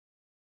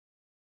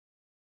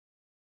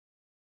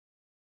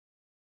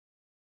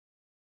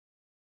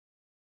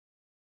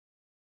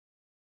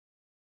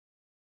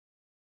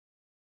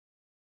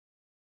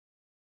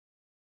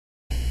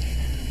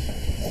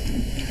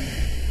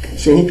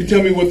So who can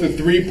tell me what the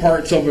three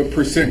parts of a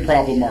percent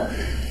problem are?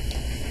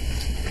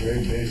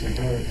 Rate, base, and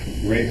part.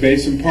 Rate,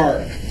 base, and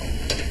part.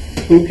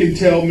 Who can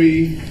tell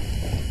me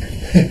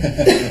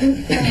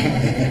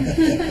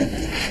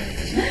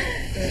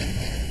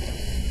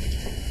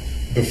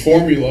the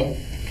formula?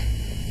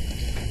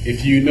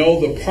 If you know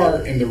the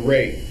part and the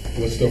rate,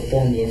 what's the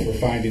formula for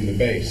finding the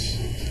base?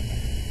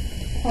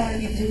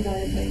 Part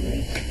divided by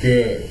rate.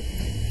 Good.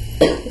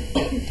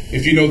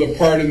 If you know the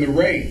part and the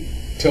rate,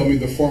 tell me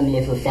the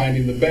formula for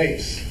finding the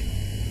base.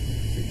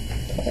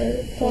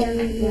 Part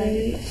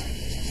rate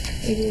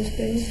equals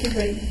base to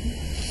rate.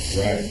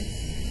 Right.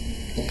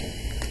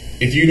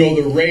 If you know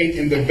the rate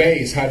and the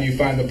base, how do you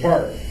find the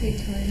part? Rate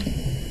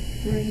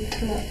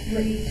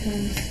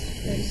times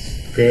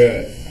base.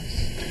 Good.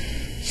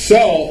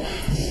 So,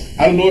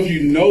 I don't know if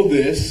you know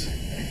this,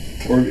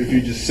 or if you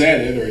just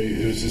said it, or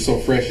it was just so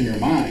fresh in your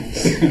mind.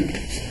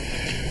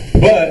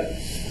 But,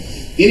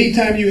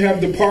 anytime you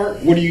have the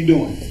part, what are you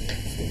doing?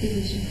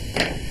 Division.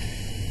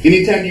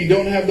 Anytime you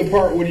don't have the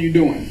part, what are you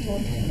doing?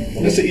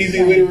 That's an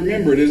easy way to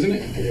remember it, isn't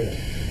it? Yeah.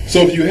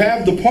 So if you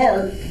have the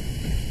part,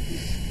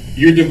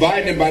 you're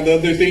dividing it by the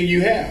other thing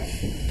you have.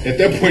 At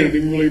that point, it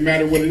doesn't really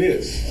matter what it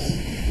is.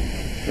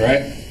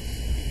 Right?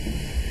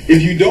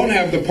 If you don't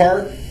have the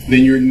part,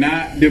 then you're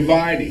not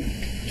dividing.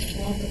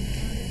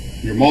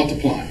 You're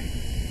multiplying.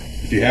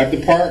 If you have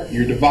the part,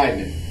 you're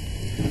dividing it.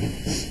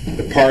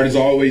 The part is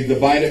always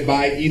divided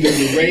by either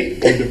the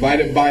rate or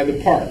divided by the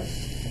part.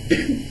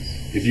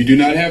 If you do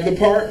not have the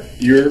part,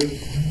 you're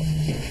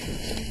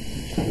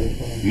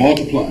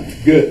multiplying.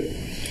 Good.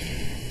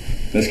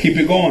 Let's keep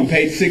it going.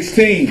 Page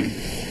 16.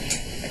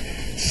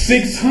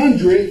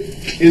 600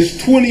 is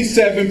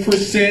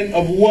 27%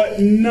 of what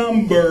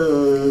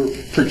number,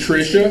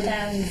 Patricia?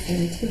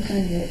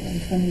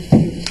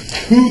 2,222.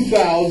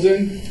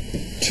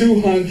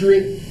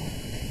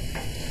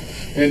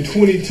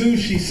 2,222,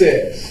 she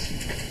says.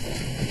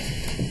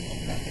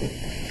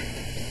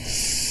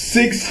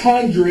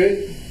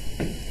 600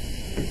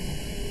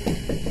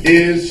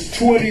 is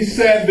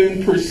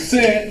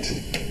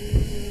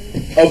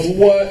 27% of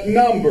what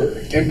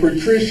number? And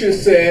Patricia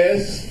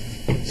says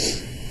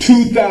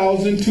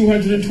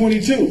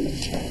 2,222.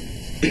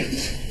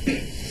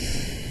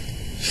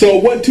 So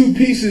what two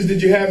pieces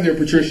did you have there,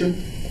 Patricia?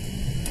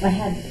 I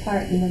had the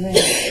part in the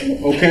rate.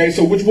 Okay,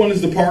 so which one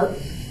is the part?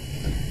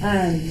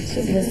 The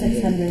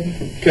 600.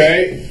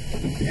 Okay,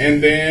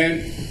 and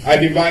then I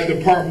divide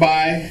the part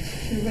by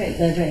The rate.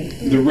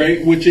 the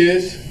rate, which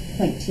is?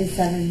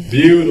 0.27.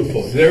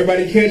 Beautiful. Did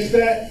everybody catch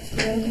that?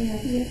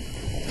 Yeah.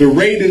 The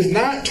rate is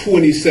not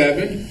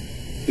 27,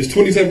 it's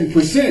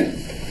 27%.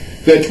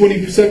 That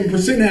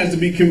 27% has to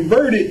be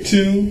converted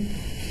to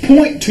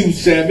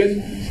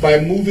 0.27 by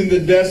moving the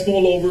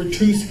decimal over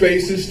 2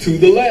 spaces to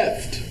the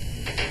left.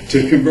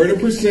 To convert a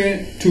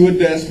percent to a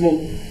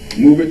decimal,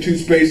 move it 2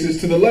 spaces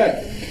to the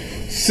left.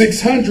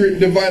 600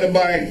 divided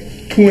by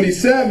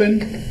 27,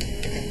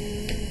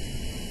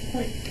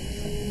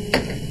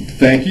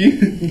 thank you,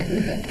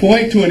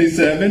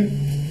 0.27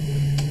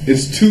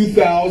 is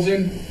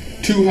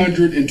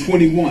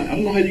 2,221. I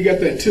don't know how you got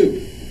that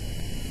too.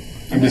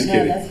 I'm just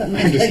kidding. That's what my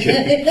I'm just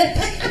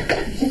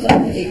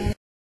kidding.